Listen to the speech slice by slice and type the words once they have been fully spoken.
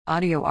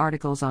Audio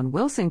articles on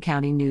Wilson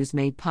County News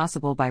made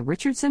possible by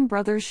Richardson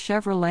Brothers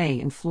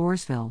Chevrolet in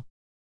Floresville.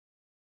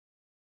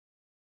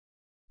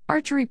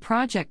 Archery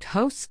Project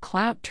hosts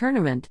Clout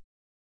Tournament.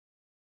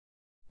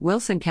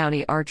 Wilson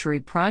County Archery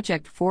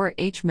Project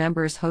 4-H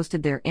members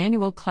hosted their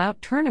annual Clout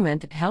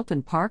Tournament at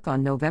Helton Park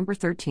on November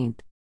 13th.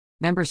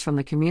 Members from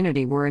the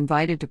community were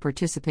invited to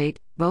participate,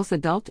 both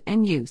adult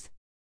and youth.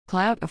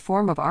 Clout, a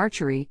form of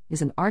archery,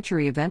 is an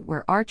archery event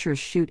where archers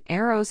shoot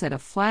arrows at a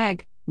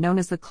flag, known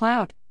as the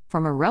clout,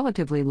 from a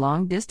relatively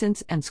long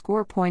distance and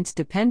score points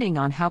depending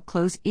on how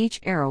close each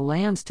arrow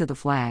lands to the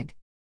flag.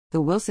 The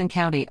Wilson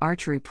County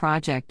Archery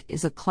Project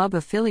is a club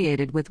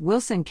affiliated with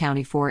Wilson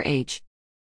County 4-H.